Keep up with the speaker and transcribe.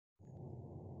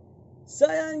So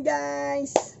yun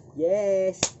guys,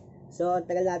 yes. So ang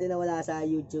tagal natin na wala sa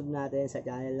YouTube natin, sa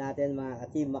channel natin mga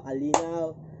ka-team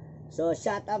Makalinaw. So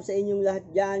shout out sa inyong lahat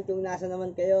dyan, kung nasan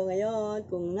naman kayo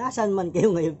ngayon, kung nasan man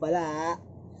kayo ngayon pala,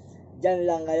 dyan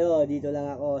lang kayo, dito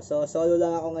lang ako. So solo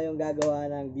lang ako ngayon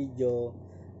gagawa ng video.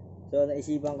 So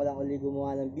naisipan ko lang ulit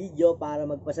gumawa ng video para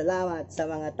magpasalamat sa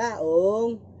mga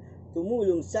taong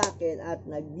tumulong sa akin at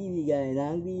nagbibigay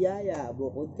ng biyaya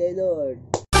bukod kay Lord.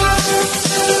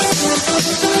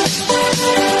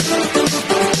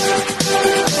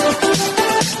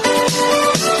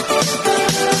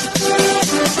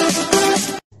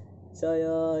 So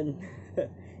yun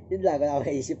yun lang, wala akong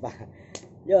maisip pa.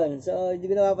 Yun, so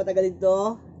hindi ko na mapatagalin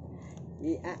to.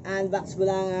 I-unbox ko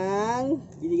lang ang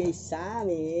binigay sa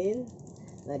amin,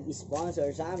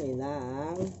 nag-sponsor sa amin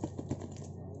ng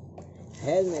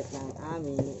helmet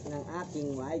ng aking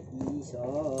wifey. So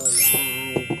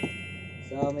yan,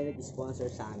 so may nag-sponsor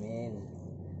sa amin,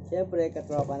 siyempre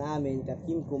katropa namin,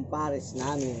 ka-team Kumpares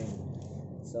namin.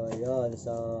 So yun,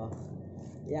 so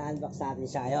i-unbox natin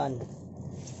siya yon.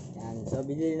 Yan, so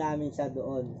binili namin siya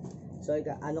doon. So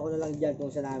ano ko na lang dyan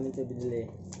kung saan namin ito binili,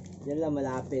 yan lang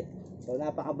malapit. So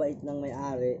napakabait ng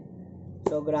may-ari.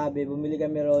 So grabe, bumili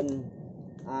kami ron,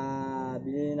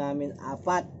 binili namin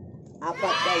apat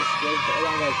guys. So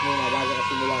ayan guys, muna bago kasi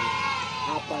simulan,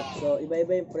 apat. So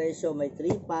iba-iba yung presyo, may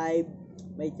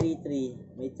 3.5, may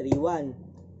 3.3, may 3.1.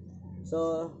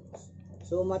 So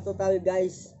matotal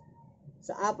guys,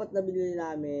 sa apat na binili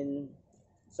namin,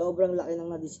 sobrang laki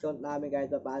ng na-discount namin kahit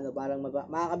pa paano. Parang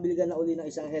makakabili ka na uli ng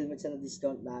isang helmet sa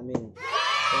na-discount namin.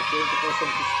 So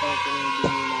 20% discount yung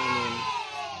binili namin.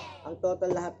 Ang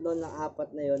total lahat nun ng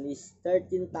apat na yon is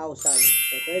 13,000.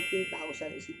 So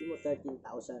 13,000, isipin mo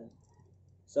 13,000.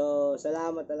 So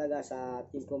salamat talaga sa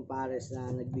Team Kumpares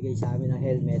na nagbigay sa amin ng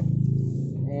helmet.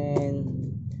 And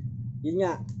yun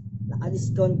nga,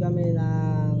 naka-discount kami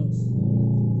ng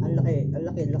ang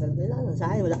laki lang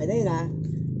sa akin, malaki na yun ha.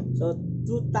 So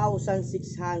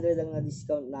 2,600 ang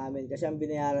na-discount namin kasi ang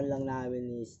binayaran lang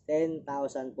namin is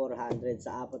 10,400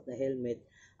 sa apat na helmet.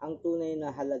 Ang tunay na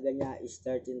halaga niya is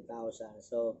 13,000.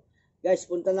 So guys,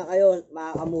 punta na kayo,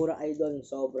 makakamura kayo doon,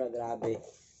 sobra, grabe.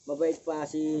 Mabait pa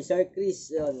si Sir Chris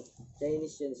yun,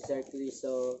 Chinese yun si Sir Chris.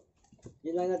 So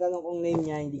yun lang natanong kong name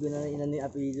niya, hindi ko na inano yung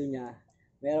apelido niya.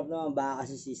 Meron naman baka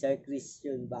kasi si Sir Chris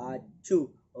yun, baka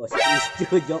Chu o si Chris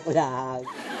Chu, joke lang.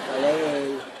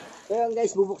 Okay. So yun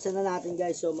guys, bubuksan na natin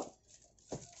guys. So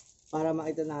para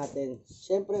makita natin,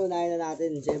 syempre unahin na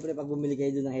natin, syempre pag bumili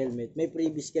kayo doon ng helmet, may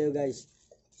freebies kayo guys.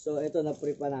 So ito,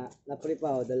 na-free pa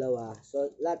o, dalawa.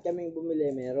 So lahat kaming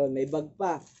bumili meron, may bag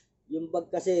pa. Yung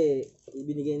bag kasi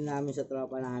ibinigay namin sa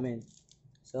tropa namin.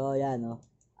 So yan o,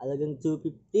 alagang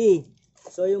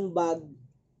 250. So yung bag,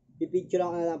 pipicture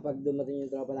ako na lang pag dumating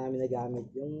yung tropa namin na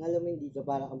gamit. Yung alam mo dito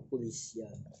parang ang pulis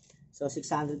yan. So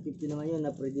 650 naman yun,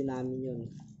 na-free din namin yun.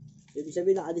 Ibig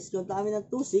sabihin, naka-discount na kami ng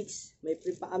 2.6. May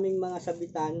free pa kaming mga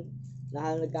sabitan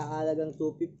na nagkakalagang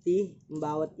 250 ang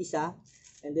bawat isa.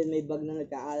 And then may bag na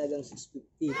nagkakalagang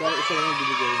 650. Pero isa lang yung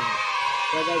binigay niya.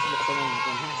 So guys, buksan na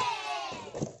natin ha.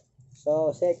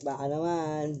 So, Sek, baka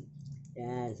naman.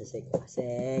 Yan, so Sek,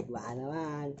 baka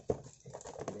naman.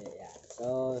 Yan.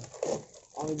 So,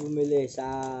 kami bumili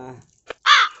sa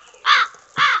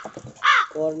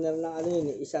corner ng ano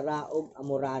yun, Isaraog,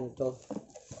 Amoranto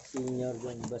Senior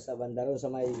doon, basta banda ron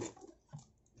sa may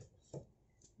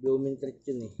Blooming Treat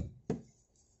yun eh.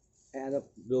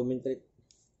 Blooming Treat.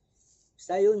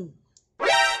 Basta yun.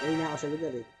 Ayun na ako sa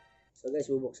lugar eh. So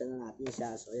guys, bubuksan na natin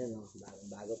siya. So ayan o,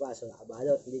 bago pa. So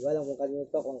nakabalot. Hindi ko alam kung kanino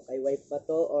to, kung kay wife pa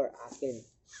to or akin.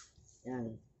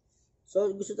 Yan.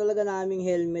 So gusto talaga naming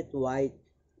helmet white.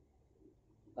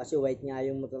 Kasi white nga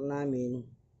yung motor namin.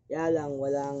 Kaya lang,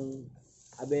 walang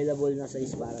available na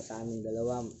size para sa amin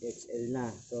dalawa, XL na.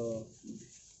 So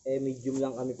medium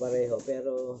lang kami pareho,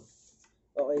 pero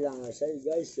okay lang siya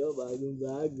guys. So bagong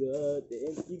bago,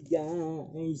 thank you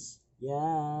guys.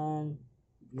 Yan,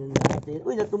 tignan natin.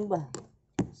 Uy, natumba,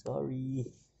 sorry,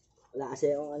 wala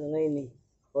kasi akong ano ngayon eh,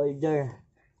 holder.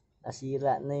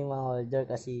 Nasira na yung mga holder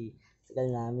kasi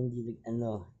tagal namin di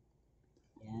ano.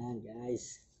 Yan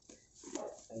guys,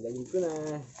 tanggalin ko na.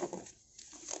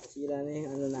 Sira na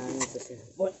yung ano namin sa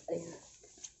cellphone. Ayan.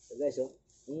 So guys, oh.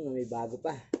 May bago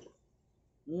pa.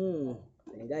 Ayan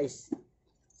guys.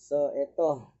 So,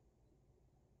 eto.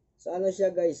 So, ano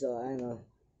siya guys, oh. Ano.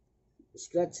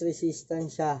 Scratch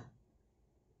resistant siya.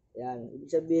 Yan.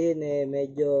 Ibig sabihin eh,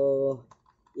 medyo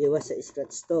iwas sa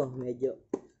scratch to. Medyo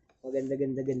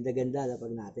maganda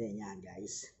lapag natin. Yan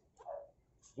guys.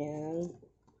 Yan.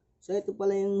 So, ito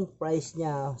pala yung price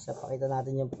niya. Sa pakita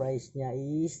natin yung price niya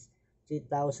is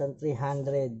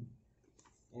 3,300.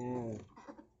 Yan.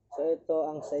 So, ito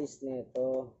ang size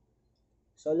nito.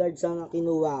 So, large ang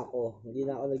kinuha ko. Hindi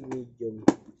na ako nag-medium.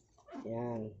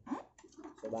 Yan.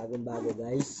 So, bagong-bago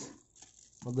guys.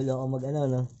 Magulo ako mag-ano,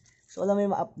 no? So, alam mo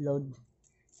yung ma-upload.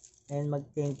 And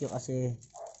mag-thank you kasi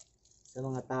sa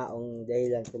mga taong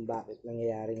dahilan kung bakit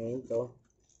nangyayari ngayon to.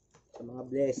 Sa mga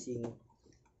blessing.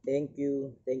 Thank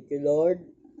you. Thank you, Lord.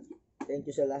 Thank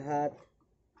you sa lahat.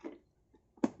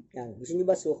 Yan. Gusto nyo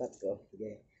ba sukat ko?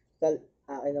 Sige. Total,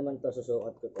 akin naman to.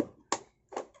 Susukat ko to.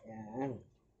 Yan.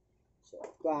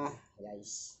 Sukat ko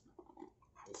guys.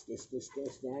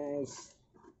 Guys.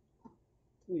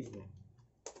 Uy.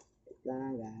 Wait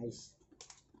lang guys.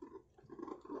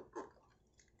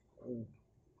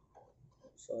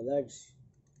 So large.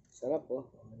 Sarap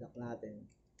Malak natin.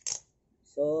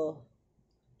 So,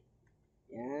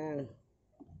 yan.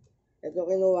 Ito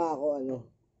kinuha ko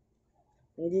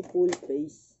hindi full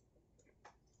face.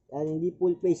 Yan, hindi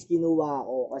full face kinuha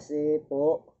ko kasi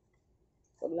po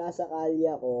pag nasa kalye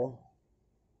ako,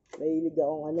 mahilig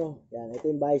akong yan, ito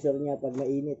yung visor niya pag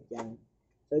mainit, yan.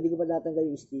 So, hindi ko pa tatanggal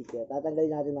yung sticker.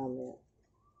 Tatanggalin natin mamaya.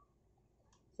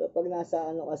 So, pag nasa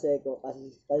kasi ko,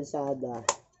 kalsada,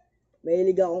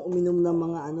 mahilig akong uminom ng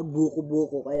mga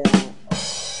buko-buko, kaya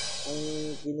ang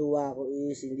kinuha ko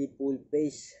is hindi full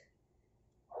face.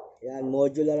 Yan,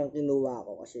 modular ang kinuha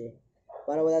ko kasi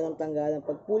para wala nang tanggalan.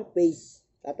 Pag full face,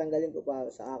 tatanggalin ko pa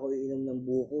sa ako iinom ng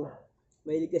buko.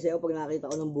 Mahilig kasi ako pag nakita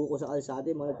ko ng buko sa kalsada,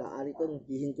 mga nagkaariton,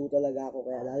 hihinto talaga ako.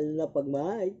 Kaya lalo na pag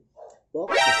may bok.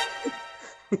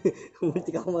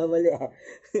 Muntik ako mamali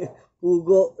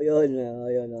Pugo, yun,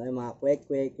 yung mga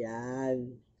kwek-kwek,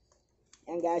 yan.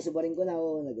 Yan guys, subarin ko na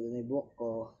nagulo na yung buhok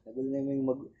ko. Nagulo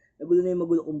na yung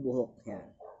magulo kong buhok. Yan.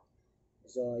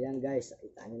 So, yan guys,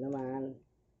 nakita nyo naman.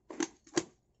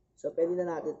 So, pwede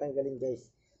na natin tanggalin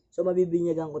guys. So,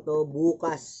 mabibinyagan ko to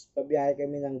bukas. Pabiyahe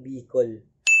kami ng Bicol.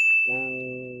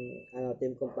 Ng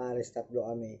Team Kumpares, 3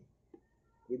 kami.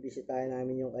 Bibisitahin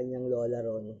namin yung kanyang lola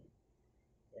ron.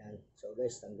 Yan. So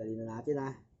guys, tanggalin na natin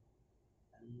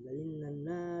Tanggalin na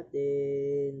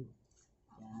natin.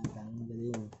 Yan,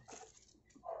 tanggalin.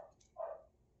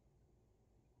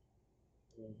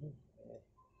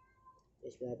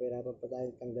 Guys, pinapahirapan pa tayo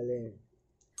tanggalin.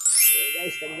 Okay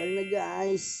guys, tanggal na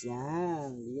guys. Yan,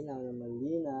 linaw na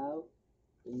malinaw.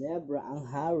 Inebra ang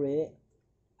hari.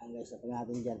 Ang guys, napag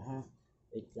natin dyan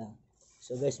Wait lang.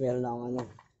 So guys, meron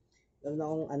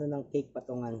akong ng cake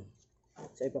patungan.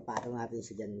 So ipapatong natin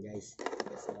siya dyan guys.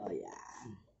 So yan.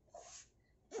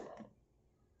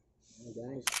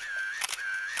 Guys.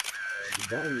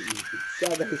 Diba? Iipit siya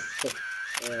guys.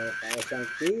 Kaya siyang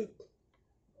cake.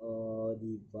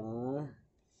 Diba?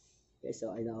 Okay,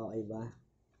 so okay ba?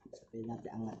 So pwede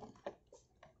natin angat.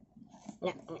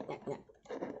 Nya.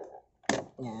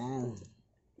 Yan.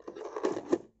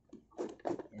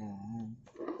 Yan.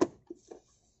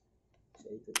 So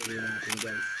ito tuloy natin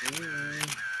guys.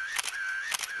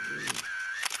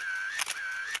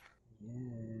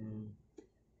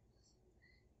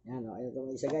 Yan, okay na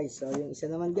itong isa guys. So yung isa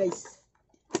naman guys,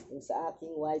 yung sa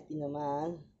aking wifey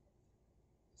naman.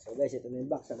 So guys, ito na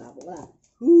yung box. Sana ako na.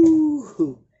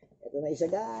 Ito na isa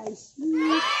guys.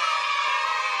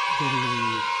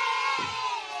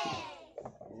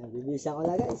 Yan, bibilisan ko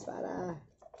na guys para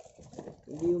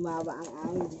hindi umaba ang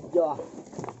aming video.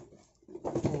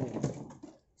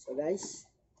 So guys,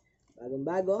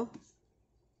 bagong-bago.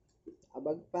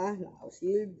 Abag pa,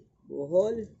 naka-shield,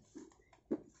 buhol.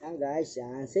 Yan guys,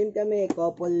 yan. Same kami,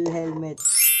 couple helmet.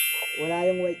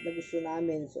 Wala yung white na gusto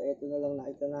namin. So ito na lang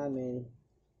nakita namin.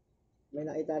 May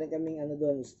nakita rin kaming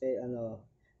doon,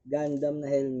 Gundam na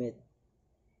helmet.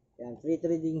 Yan,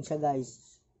 3-3 din siya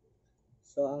guys.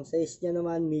 So ang size niya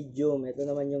naman medium. Ito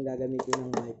naman yung gagamitin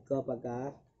ng white ko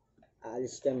pagka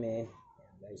aalis kami.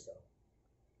 Yan guys,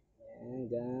 Yan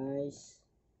guys.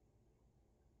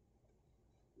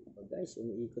 Diba guys,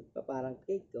 umiikot pa parang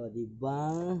cake,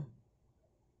 diba?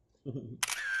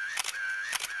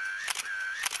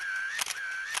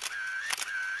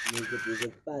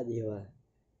 Ikot-ikot pa, diba?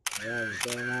 Ayan, so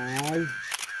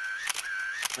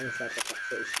may sa tapak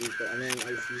sa sticker, yung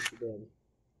ICC doon?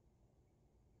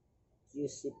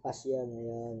 QC pass yan,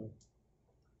 ayan.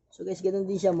 So guys, ganun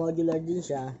din siya, modular din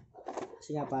siya.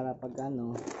 Kasi nga para pag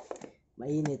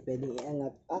mainit, pwedeng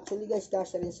iangat. Actually guys,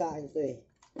 kasya rin sa akin to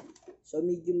So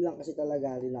medium lang kasi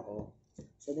talaga rin ako.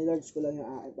 So nilarge ko lang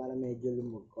yung akin para medyo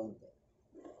lumog konti.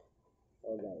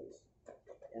 So guys.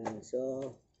 Yan. So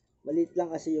maliit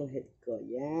lang kasi yung head ko.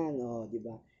 Yan, di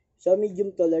ba? So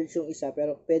medium to large yung isa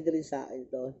pero pwede rin sa akin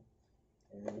to.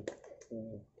 Yan.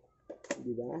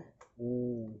 Di ba?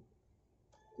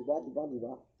 Di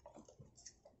ba?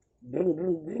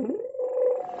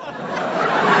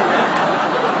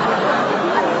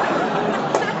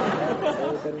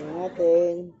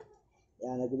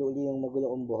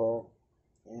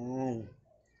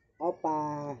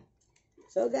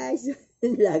 guys.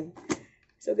 Yun lang.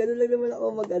 So, ganun lang naman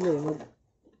ako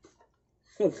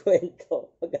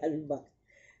magkwento, mag-unbox.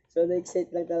 So,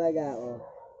 na-excite lang talaga ako.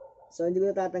 So, hindi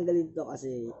ko natatanggalin to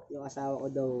kasi yung asawa ko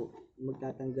daw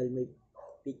magtatanggal, may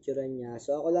picturean niya.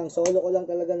 So, solo ko lang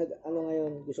talaga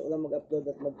ngayon. Gusto ko lang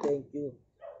mag-upload at mag-thank you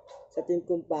sa Team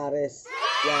Kumpares.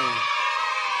 Yan.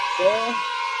 So,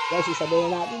 guys,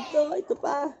 isabayin na natin to. Ito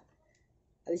pa.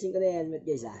 Alisin ko na yung helmet,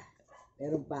 guys, ha.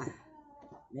 Meron pa.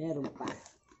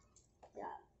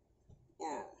 Yan.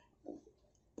 Yan.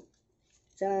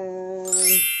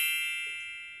 Tcharan!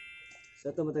 So,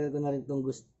 ito matagal ko na rin itong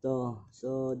gusto.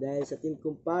 So, dahil sa Team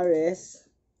Kumpares,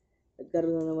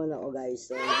 nagkaroon na naman ako, guys.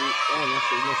 So,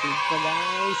 nasig pa,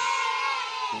 guys.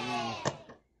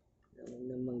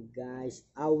 Naman, guys.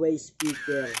 Away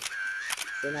speaker.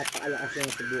 So, napakalakas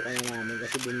yung subukan na namin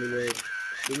kasi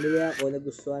bumili ako,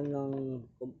 nagustuhan ng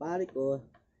kumpare ko,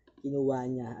 kinuha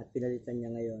niya at pinalitan niya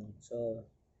ngayon. So,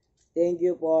 thank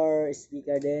you for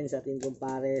speaker din sa Team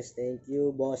Kumpares. Thank you,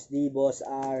 Boss D, Boss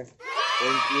R.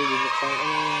 Thank you, bubuksan ko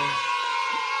na.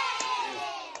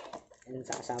 Yan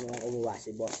sa kasama kong kumuha,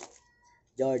 si Boss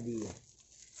Jordy.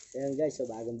 So, yan guys, so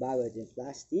bagong-bago. Ito yung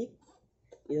plastic.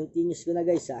 Inuntinius ko na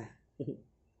guys, ha.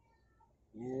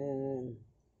 Yan.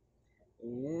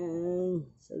 Yan.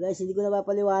 So guys, hindi ko na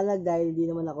papaliwanag dahil hindi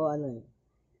naman ako hindi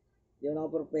naman ako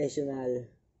professional.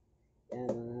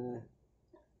 Yan,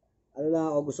 lang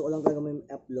ako, gusto ko lang talaga may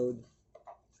upload.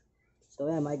 So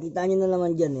yan, makikita nyo na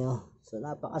naman dyan, So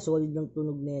napaka-solid ng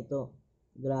tunog nito.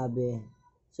 Grabe.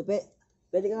 So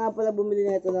pwede ka nga pala bumili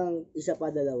nito ng isa pa,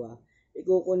 dalawa.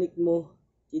 Ikukunik mo,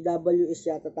 TWS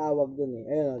yata tawag dun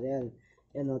Ayun,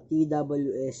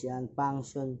 TWS yan,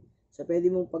 function. So pwede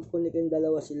mong pagkunik yung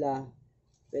dalawa sila.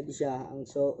 Pwede siya,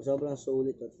 sobrang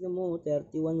sulit. Tingnan mo,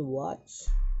 31 watts.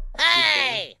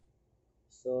 Hey!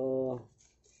 So,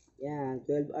 yan,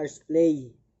 12 hours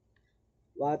play.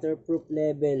 Waterproof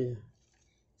level.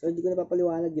 So, hindi ko na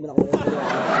papaliwanag. Di man ako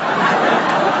papaliwanag.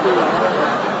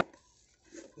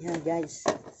 Yan, guys.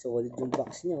 Solid yung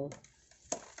box nyo.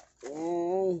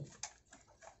 Yan.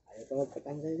 Ayaw pa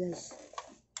magpatanggal, guys.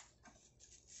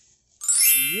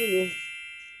 Yun,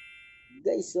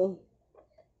 guys,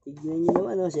 tignan nyo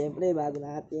naman, siyempre, bago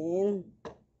natin.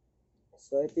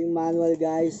 So, ito yung manual,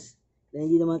 guys. Na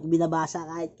hindi naman binabasa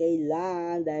kahit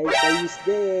kailan. Dahil kayos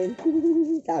din.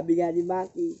 Sabi nga ni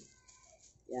Maki.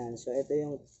 Yan, so ito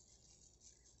yung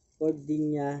cord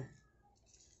din niya.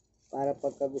 Para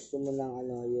pagka gusto mo ng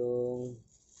yung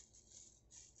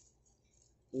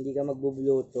hindi ka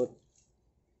magbo-bluetooth,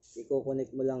 ikukunik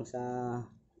mo lang sa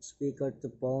speaker to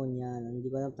phone yan.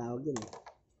 Hindi ko alam tawag yun.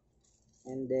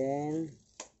 And then,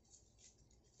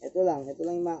 ito lang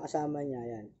yung mga kasama niya.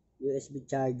 Yan, USB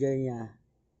charger niya.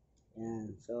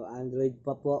 Yan, so Android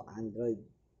pa po, Android.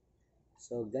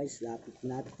 So guys, lapit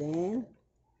natin.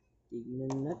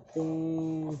 Tignan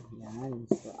natin. Yan,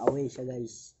 so away siya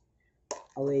guys.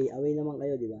 Away naman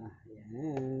kayo, di ba?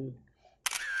 Yan.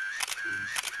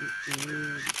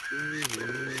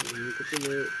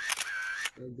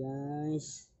 So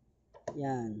guys,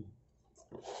 yan.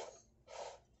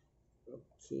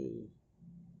 Okay.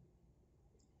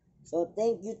 So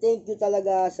thank you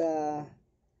talaga sa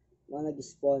mga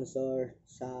nag-sponsor,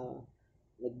 sa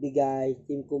nagbigay,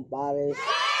 Team Kumpares,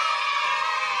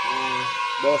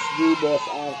 Boss D, Boss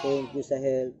R, thank you sa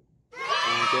help.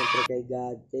 Siyempre kay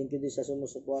God, thank you din sa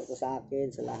sumusuporta sa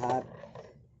akin, sa lahat.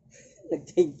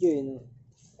 Nag-thank you,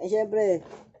 Eh siyempre,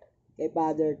 kay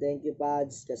Father, thank you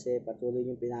Pads, kasi patuloy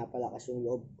yung pinapalakas yung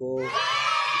loob ko,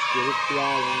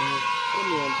 spiritual,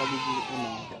 yung pagiging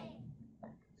ama.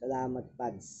 Salamat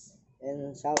Pads.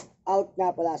 And shout out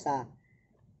nga pala sa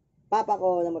papa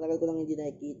ko na matagal ko nang hindi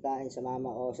nakikita, and sa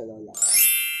mama ko, sa lola ko.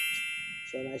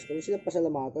 So, nais ko rin sila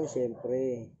pasalamatan,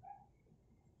 syempre.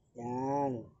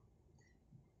 Yan.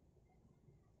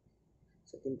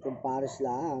 Sa Team Kumpares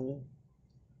lang.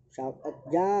 Shout out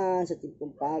dyan sa Team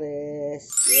Kumpares.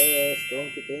 Yes,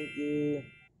 thank you.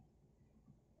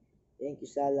 Thank you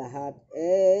sa lahat.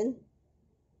 And,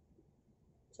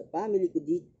 sa family ko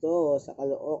dito, sa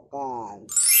Caloocan.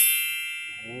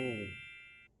 Yan.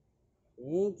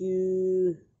 Thank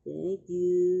you.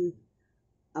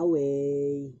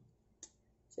 Away.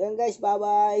 So yun guys,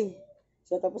 bye-bye.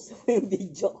 So tapos na yung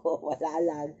video ko.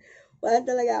 Wala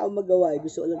talaga akong magawa.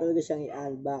 Gusto ko lang talaga siyang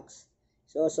i-unbox.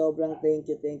 So sobrang thank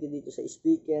you dito sa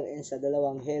speaker and sa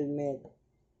dalawang helmet.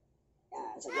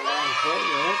 Yan, sa dalawang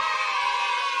helmet.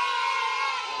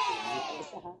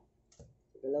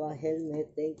 Sa dalawang helmet,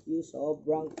 thank you.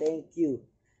 Sobrang thank you.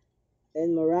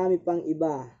 And marami pang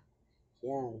iba.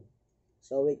 Yan.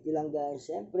 So, wait nyo lang guys.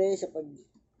 Siyempre, sa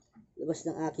paglabas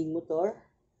ng aking motor.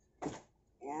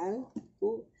 Ayan.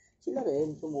 sila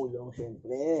rin tumulong,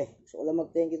 syempre. Gusto ko lang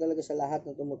mag-thank you talaga sa lahat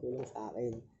ng tumutulong sa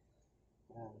akin.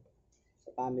 Sa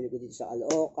family ko dito sa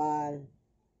Caloocan,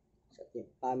 sa team,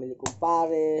 family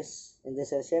Kumpares, and then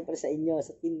syempre sa inyo,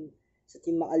 sa team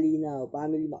Makalinaw,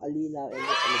 family Makalinaw, and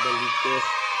then sa Nabalites.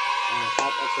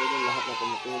 Shout out sa inyo lahat na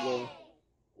tumutulong.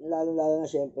 Lalo na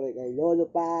syempre kay Lolo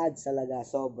Pads, talaga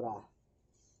sobra.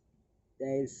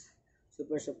 Dahil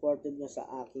super supportive niya sa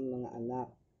aking mga anak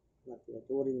na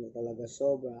tinuturing niya talaga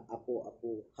sobra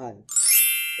apo-apuhan.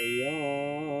 So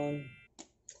yun.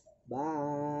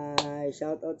 Bye!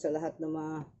 Shout out sa lahat ng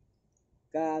mga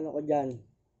kaano ko dyan.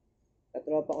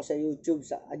 Katropa ko sa YouTube,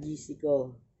 sa AGC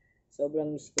ko.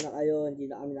 Sobrang miss ko na kayo, hindi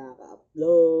na kami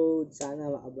nakaka-upload. Sana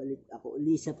makabalik ako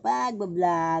uli sa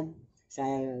pagbablog.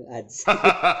 Sayang ang ads.